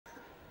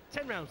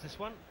10 rounds this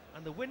one,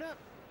 and the winner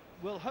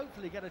will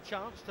hopefully get a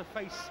chance to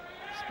face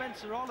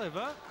Spencer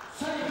Oliver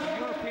for the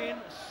European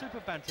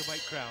Super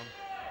Bantamweight crown.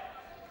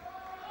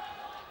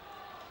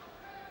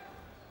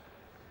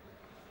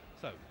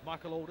 So,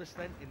 Michael Alldis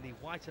then in the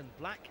white and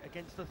black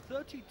against the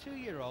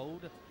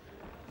 32-year-old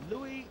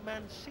Louigi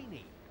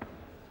Mancini.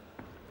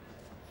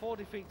 4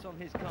 defeats on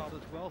his card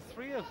as well.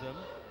 3 of them,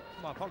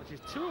 my apologies,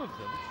 2 of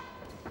them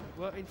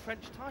were in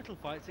French title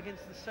fights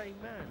against the same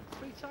man.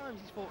 3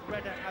 times he's fought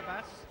Reda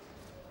Abbas.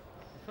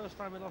 The first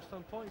time he lost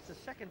on points, the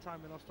second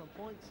time he lost on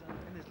points, and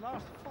in his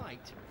last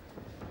fight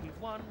he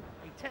won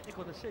a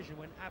technical decision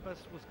when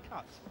Abbas was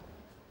cut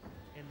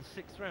in the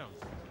 6th round.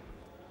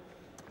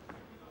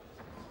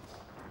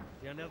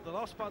 The only other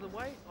loss, by the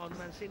way, on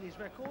Mancini's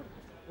record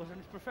was in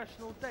his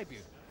professional debut,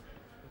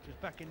 which was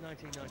back in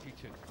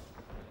 1992.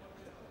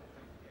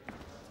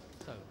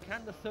 So,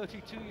 can the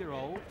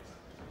 32-year-old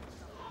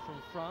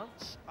from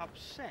France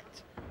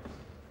upset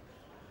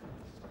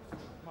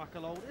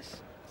Michael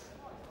Alldis?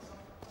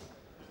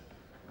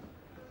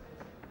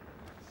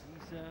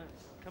 He's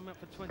coming up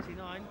for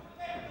 29.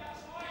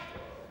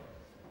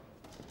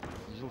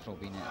 He's also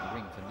been out of the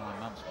ring for 9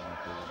 months,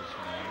 Michael Alldis.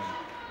 I mean,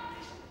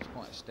 it's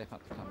quite a step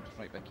up to come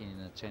straight back in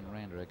a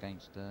 10-rounder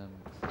against a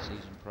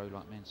seasoned pro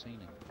like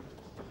Mancini.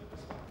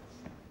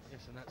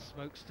 Yes, and that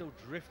smoke still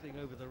drifting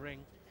over the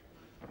ring.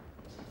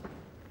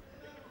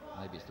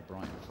 Maybe it's the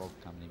Brighton fog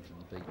coming in from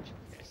the beach.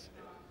 Yes.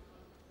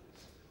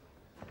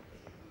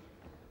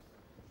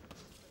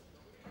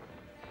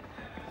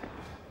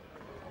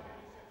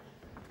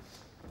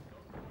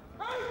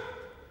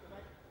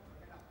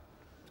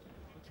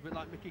 Looks a bit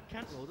like Mickey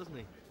Cantwell, doesn't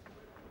he,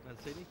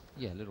 Mancini?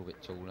 Yeah, a little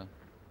bit taller.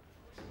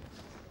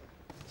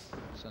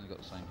 Certainly got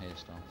the same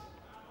hairstyle.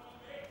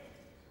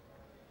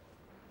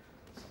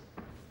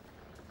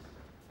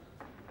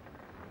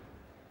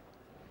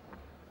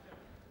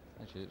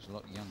 Actually, looks a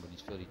lot younger than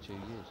he's 32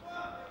 years.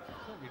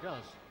 Certainly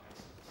does.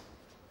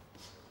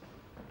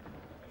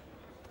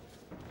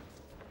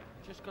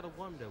 Just got to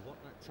wonder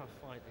what that tough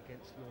fight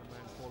against your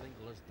man Paul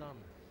Ingle has done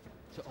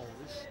to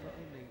Alldis, not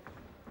only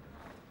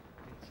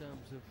in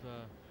terms of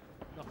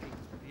knocking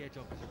the edge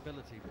off his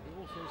ability, but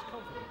also his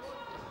confidence.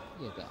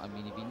 Yeah, but I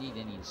mean, if you need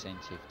any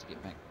incentive to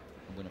get back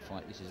and win a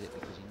fight, this is it,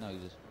 because he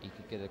knows he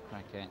could get a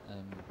crack at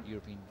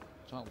European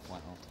title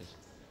fight after this.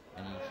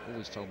 And he's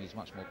always told me he's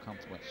much more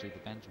comfortable at super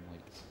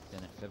bantamweight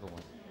than at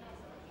featherweight.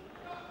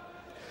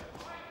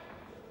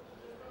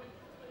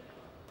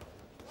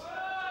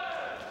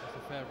 That's a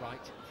fair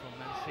right from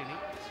Mancini.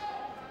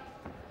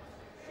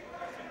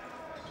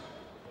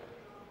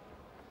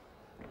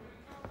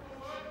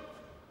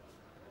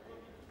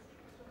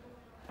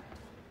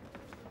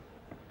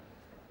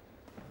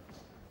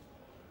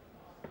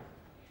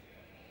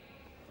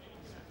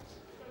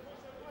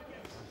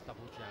 Nice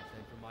double jab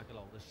then from Michael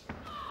Alldis.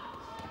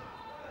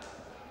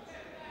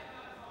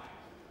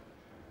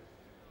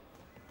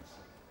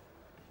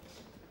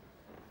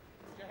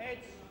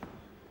 Heads.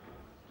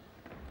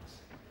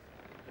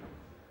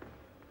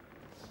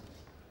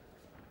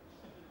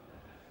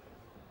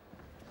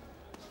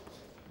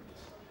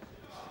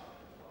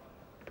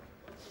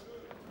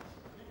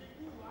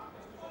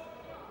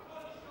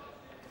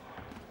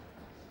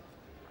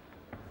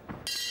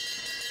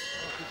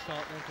 Good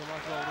start then for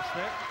Michael Alldis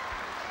there.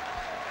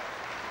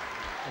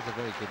 It's a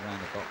very good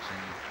round of boxing,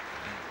 and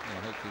you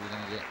know, hopefully we're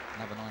going to get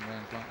another 9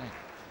 rounds like that.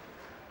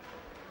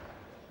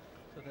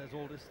 So there's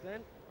Alldis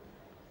then.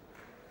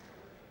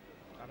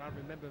 And I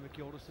remember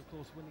Mickey Alldis, of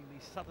course, winning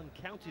the Southern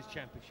Counties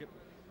Championship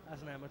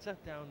as an amateur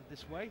down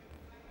this way.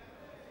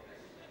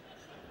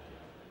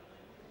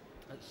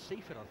 At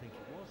Seaford, I think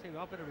it was. Here we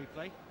are, better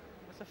replay.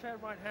 That's a fair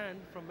right hand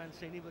from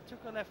Mancini, but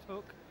took a left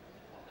hook.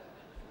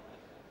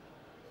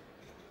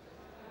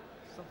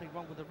 Something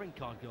wrong with the ring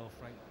card girl,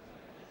 Frank.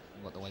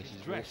 What, the way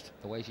she's dressed?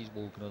 The way she's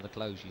walking, or the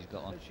clothes she's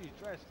got on. She's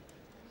dressed.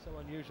 So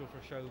unusual for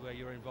a show where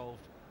you're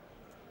involved.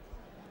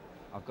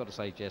 I've got to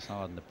say, Jess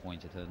Harden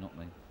appointed her, not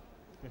me.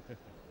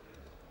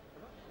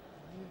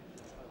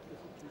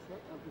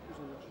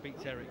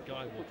 Beats Eric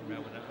Guy walking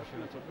around with that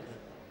shirt on, doesn't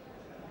it?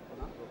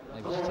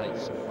 Maybe she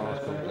takes some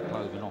articles of the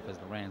clothing off as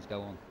the rounds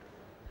go on.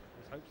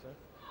 Let's hope so.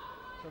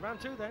 So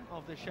round 2 then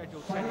of the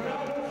scheduled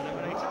 10-round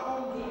eliminator.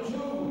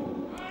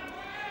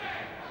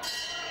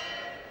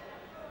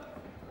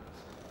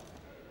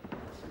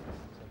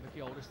 So Mickey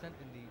Alldis then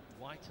in the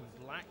white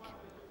and black,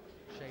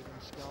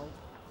 shaven skull.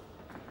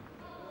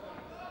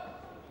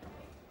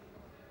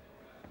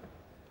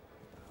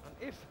 And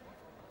if,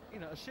 you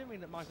know, assuming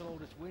that Michael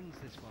Alldis wins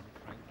this one,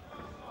 Frank,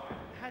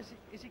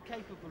 is he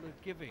capable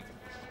of giving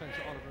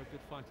Spencer Oliver a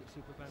good fight at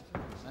Super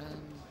Bantam?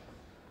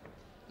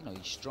 You know,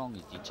 he's strong,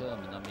 he's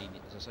determined. I mean,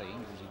 as I say,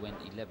 Ingles, he went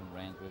 11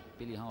 rounds, with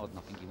Billy Harden,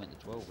 I think he went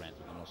to 12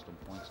 rounds and lost on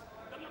points.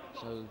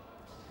 So,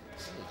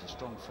 yeah, he's a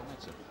strong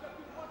fighter.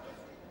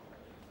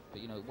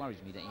 But, you know, it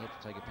worries me that he had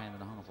to take a £1.5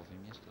 off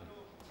him yesterday.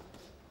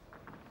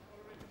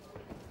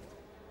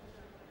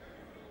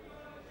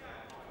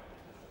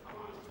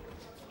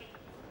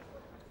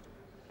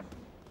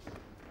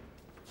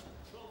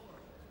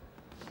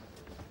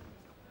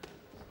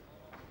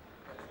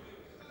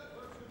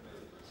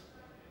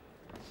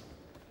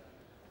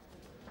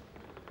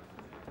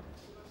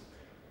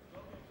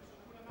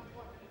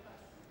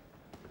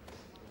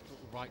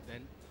 right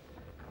then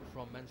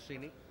from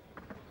Mancini.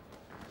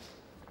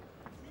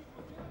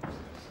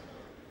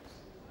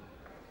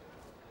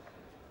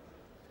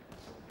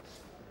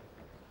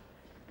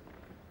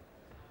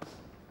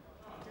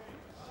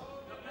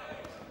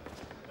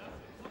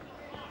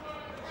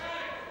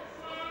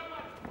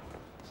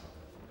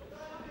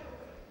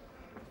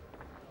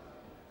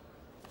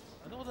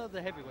 And although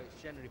the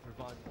heavyweights generally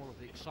provide all of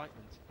the excitement,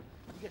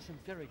 you get some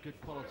very good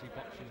quality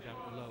boxing down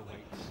at the lower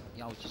weights.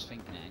 Yeah, I was just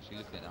thinking actually,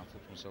 looking at that, I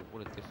thought to myself,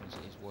 what a difference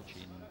it is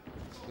watching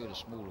a few of the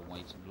smaller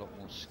weights and a lot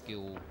more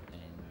skill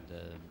and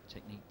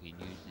technique being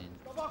used in,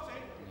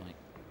 like,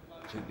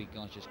 two big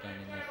guys just going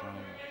in there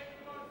throwing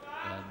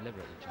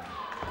lever at each other.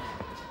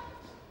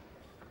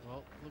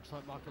 Well, looks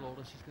like Michael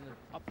Alldis is going to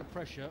up the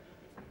pressure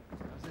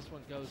as this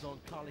one goes on.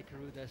 Carly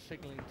Carew, they're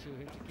signalling to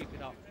him to keep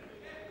it up,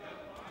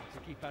 to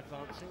keep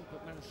advancing,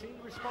 but Mancini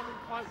responding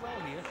quite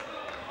well here.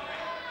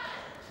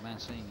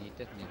 Mancini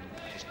definitely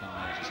just come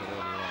out, as I said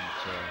earlier on,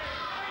 to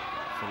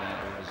fill out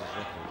Alldis'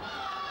 record.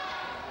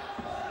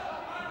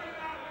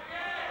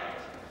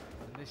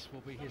 And this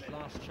will be his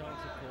last chance,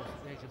 of course,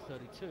 at the age of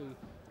 32.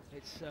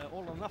 It's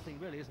all or nothing,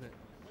 really, isn't it?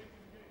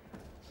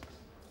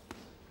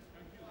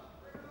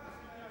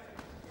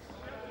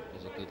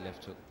 There's a good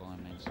left hook by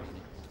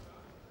Mancini.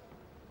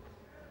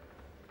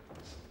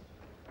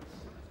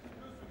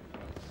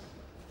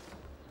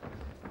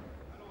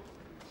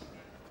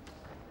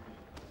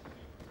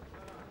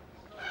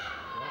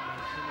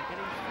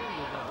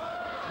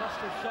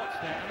 Shots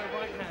there and a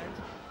right hand.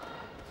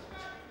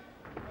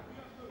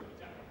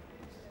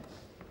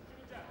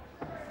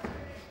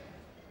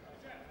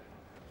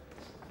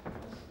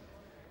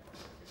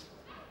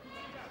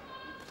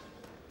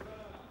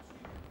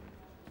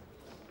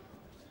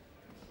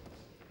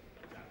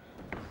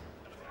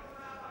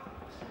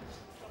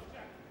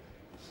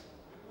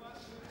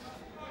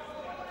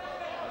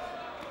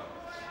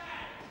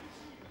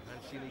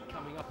 Mancini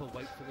coming up a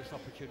weight for this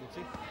opportunity,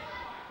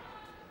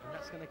 and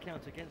that's going to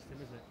count against him,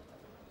 isn't it?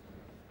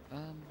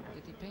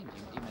 It depends.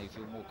 He may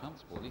feel more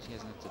comfortable. At least he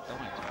hasn't had to dive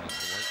to make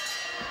the weight.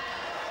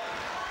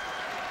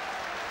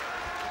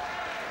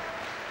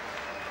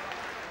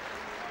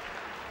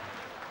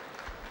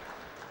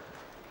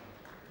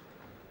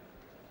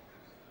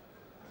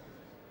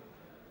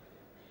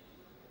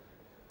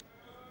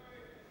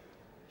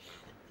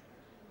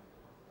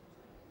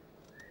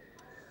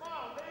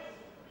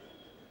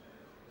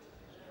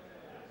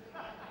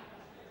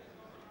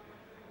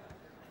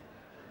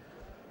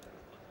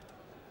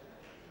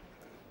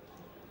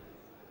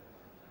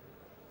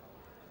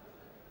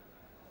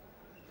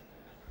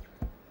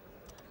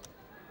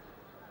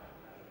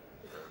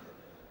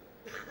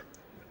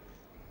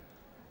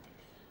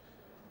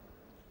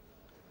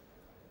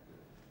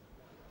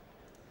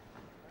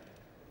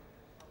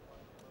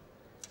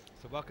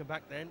 So welcome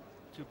back then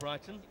to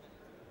Brighton,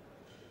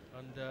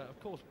 and of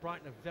course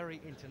Brighton, a very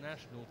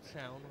international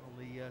town on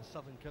the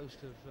southern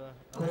coast of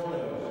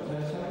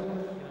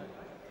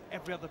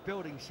every other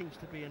building seems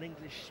to be an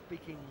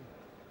English-speaking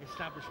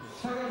establishment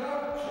for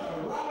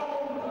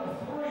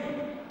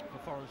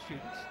foreign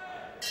students.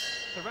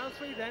 So round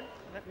three then,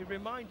 let me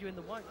remind you, in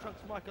the white trunks,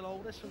 Michael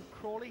Alldis from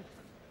Crawley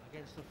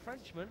against the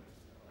Frenchman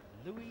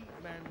Louigi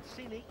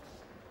Mancini.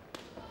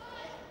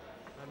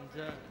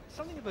 And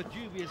something of a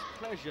dubious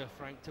pleasure,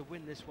 Frank, to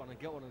win this one and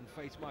go on and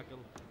face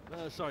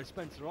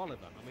Spencer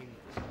Oliver. I mean,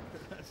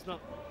 that's not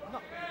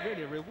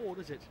really a reward,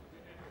 is it?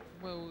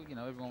 Well, you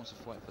know, everyone wants to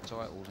fight for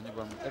titles, and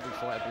every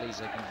fighter believes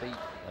they can beat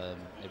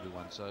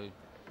everyone. So, you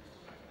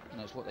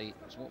know, it's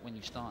what when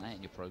you start out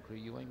in your pro career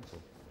you aim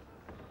for.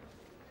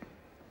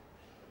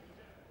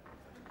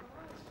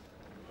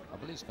 I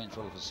believe Spencer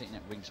Oliver's sitting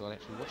at ringside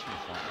actually watching the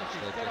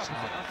fight.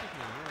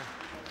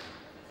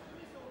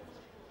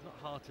 Not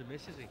hard to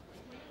miss, is he?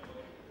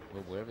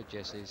 Well, wherever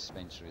Jess is,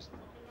 Spencer is.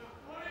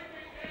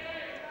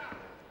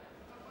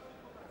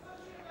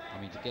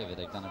 I mean, together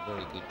they've done a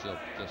very good job.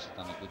 Jess has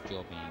done a good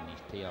job in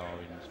his PR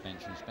in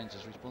Spencer, and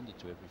Spencer's responded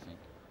to everything.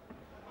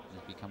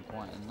 He's become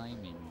quite a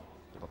name in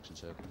the boxing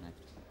circle now.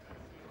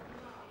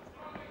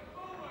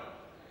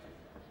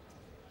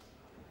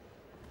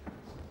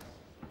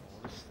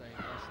 Always staying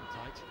nice and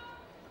tight,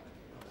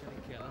 not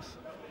getting careless.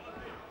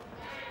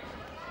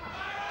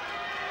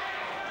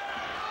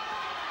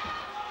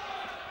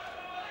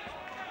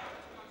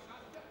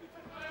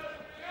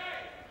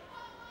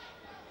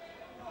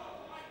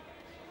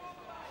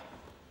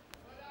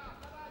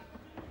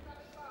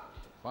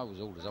 If I was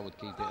Alldis, I would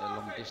keep it at a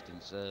long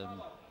distance.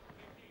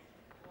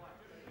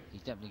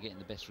 He's definitely getting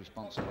the best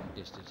response at long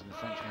distance, and the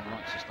Frenchman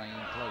likes to stay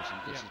in close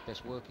and gets his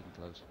best work in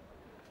close.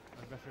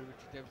 And referee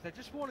Richard Davis, they're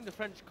just warning the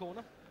French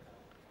corner.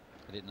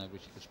 I didn't know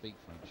Richard could speak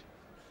French.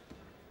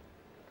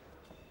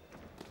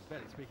 I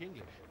barely speak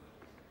English.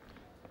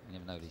 You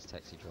never know these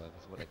taxi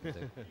drivers, what they can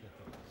do.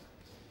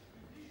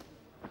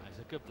 He's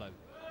a good bloke.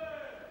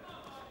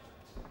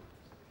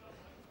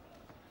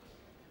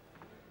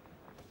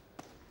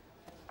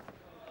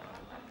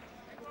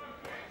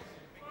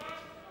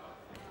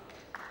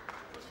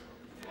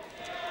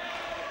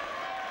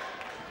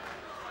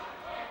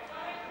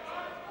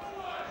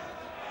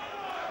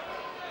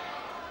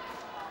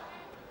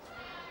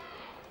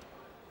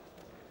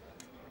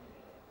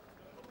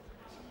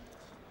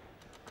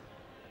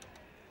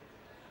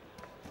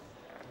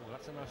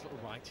 that's a nice little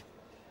right.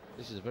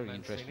 This is a very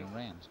Mancini. interesting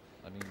round.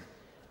 I mean,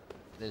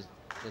 there's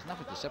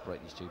nothing to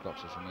separate these two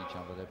boxers from each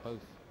other. They're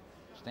both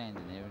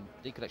standing there, and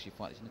they could actually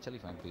fight this in a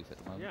telephone booth at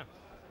the moment. Yeah,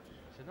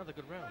 it's another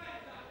good round.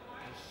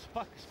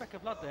 A speck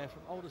of blood there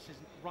from Alldis'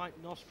 right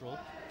nostril.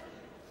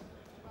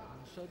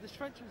 And so this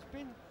Frenchman's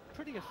been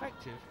pretty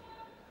effective.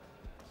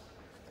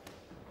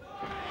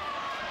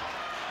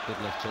 Good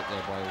left hook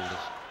there by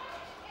Alldis.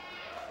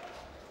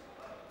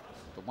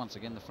 But once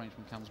again, the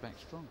Frenchman comes back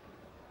strong.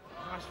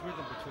 Nice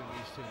rhythm between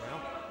these two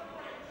now.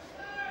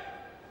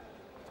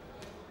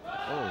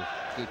 Oh,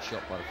 good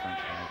shot by the Frenchman,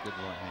 a good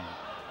right hand.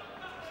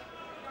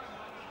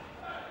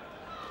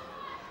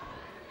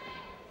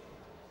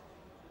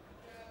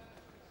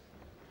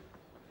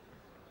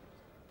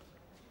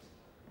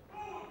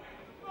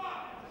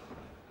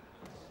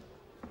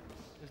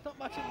 There's not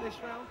much in this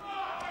round.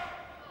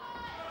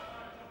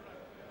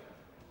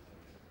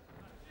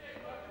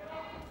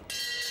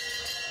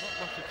 Not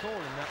much at all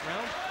in that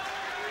round.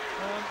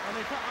 I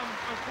mean,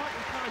 I'm quite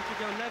inclined to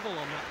go level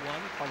on that one.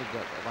 I would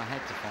go, if I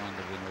had to find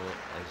a winner,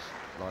 as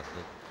like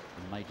the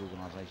major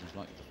organisations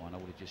like to find,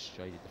 I would have just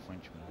shaded the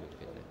Frenchman who would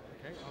get there.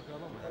 Okay, I'll go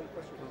along with that. I'll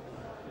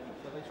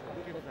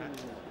give that.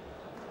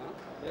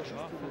 There you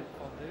are, Philippe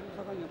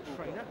Fondue,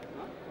 trainer.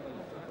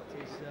 That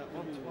is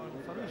Antoine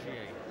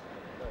Farougier.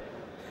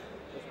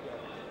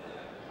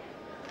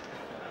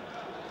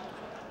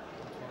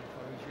 Antoine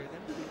Farougier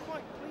then will be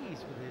quite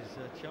pleased with his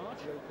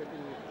charge.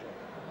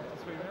 After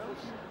 3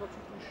 rounds.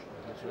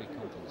 He's very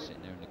confident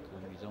sitting there in the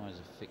corner. His eyes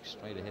are fixed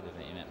straight ahead of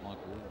him at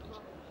Michael Alldis.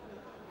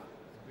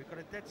 We've got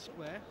a dead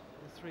square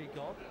with 3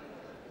 gone.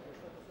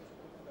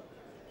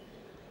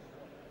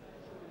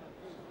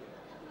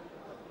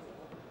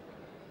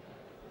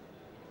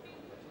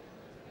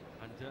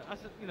 And as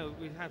you know,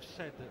 we have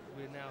said that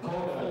we're now a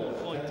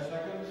 4-point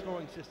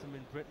scoring system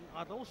in Britain.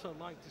 I'd also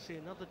like to see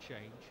another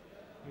change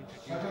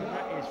introduced, and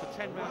that is for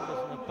 10 rounders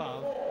and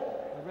above,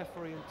 a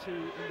referee and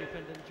 2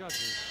 independent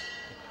judges.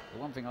 The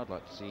one thing I'd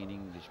like to see in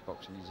English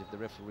boxing is if the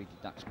referee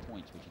deducts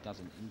points, which he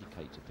doesn't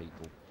indicate to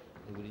people,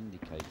 it would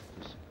indicate,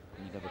 because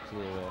then you'd have a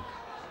clearer,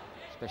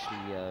 especially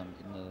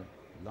in the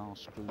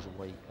last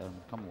cruiserweight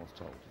Commonwealth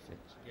title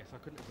defence. Yes, I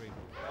couldn't agree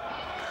more.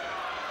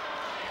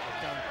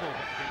 Down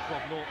Corbett against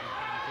Rob Norton,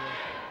 and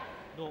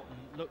Norton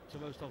looked to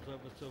most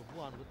observers to have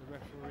won, but the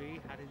referee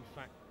had in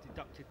fact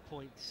deducted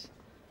points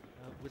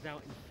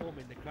without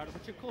informing the crowd,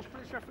 which of course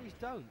British referees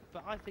don't,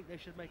 but I think they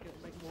should make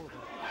more of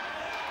it.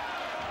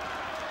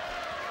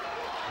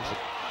 It's a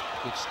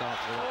good start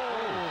to that.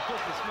 Oh,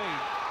 goodness me.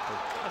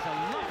 That's a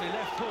lovely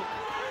left hook.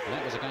 And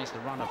that was against the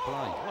run of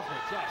play. Wasn't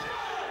it just?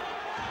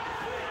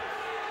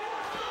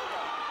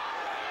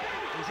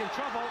 He's in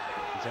trouble.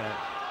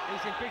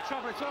 He's in big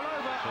trouble. It's all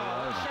over.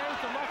 Shame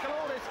for Michael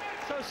Alldis.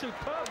 So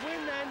superb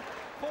win then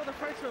for the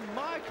Frenchman.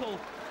 Michael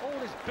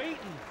Alldis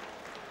beaten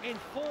in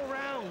 4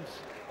 rounds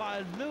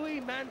by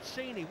Louigi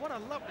Mancini. What a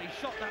lovely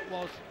shot that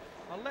was.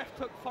 A left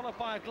hook followed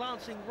by a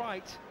glancing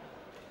right.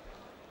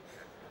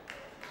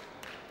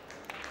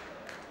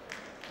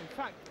 In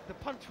fact, the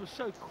punch was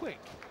so quick.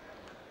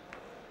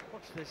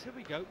 Watch this, here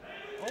we go.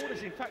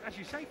 Alldis, in fact, as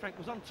you say, Frank,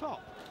 was on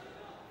top.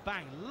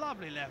 Bang,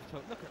 lovely left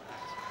hook, look at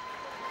that.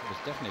 It was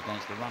definitely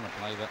against the runner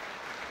play, but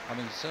I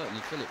mean, certainly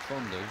Philippe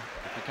Fondue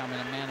is becoming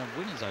a man of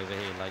winners over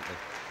here lately.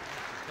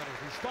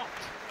 He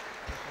stopped.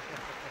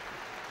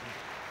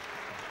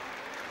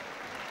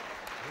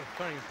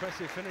 Very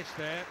impressive finish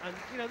there. And,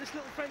 you know, this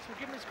little Frenchman,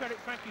 give him his credit,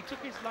 Frank, he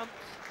took his lumps,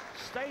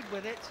 stayed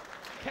with it,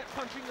 kept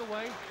punching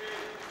away,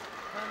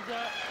 and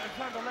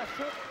found a left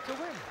hook to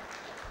win.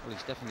 Well,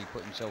 he's definitely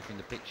put himself in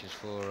the pictures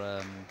for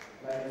a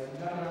fight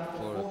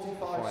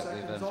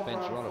with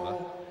Spencer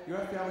Oliver. You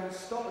have to have to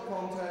stop the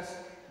contest.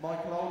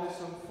 Michael Alldis,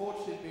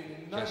 unfortunately, being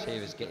in no position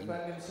to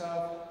defend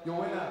himself. Your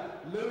winner,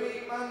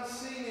 Louigi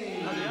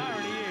Mancini. And the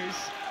irony is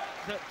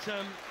that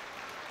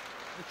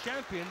the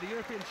champion, the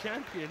European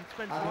champion,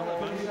 Spencer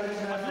Oliver, has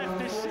left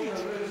his seat.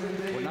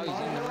 Well, no, he's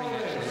in the ring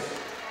actually.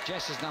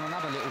 Jess has done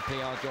another little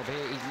PR job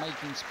here. He's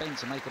making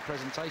Spencer make a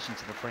presentation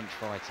to the French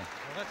fighter.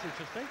 Well, that's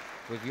interesting.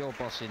 With your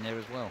boss in there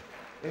as well.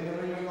 In the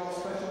ring, we've got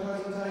special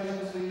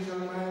presentations for these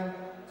young men.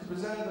 To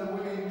present the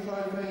winning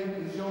trophy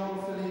is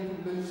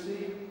Jean-Philippe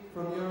Lustig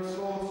from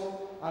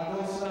Eurosport. And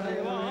also there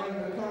you are,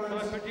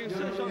 my producer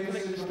Jean-Philippe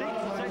Lustig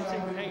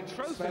presenting a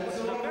trophy, which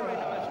is a very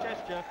nice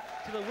gesture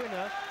to the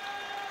winner.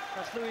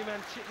 That's Louigi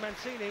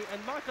Mancini,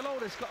 and Michael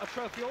Alldis got a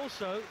trophy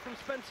also from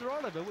Spencer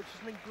Oliver, which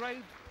is an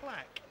engraved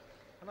plaque.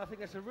 And I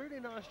think that's a really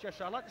nice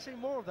gesture. I'd like to see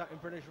more of that in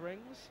British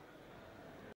rings.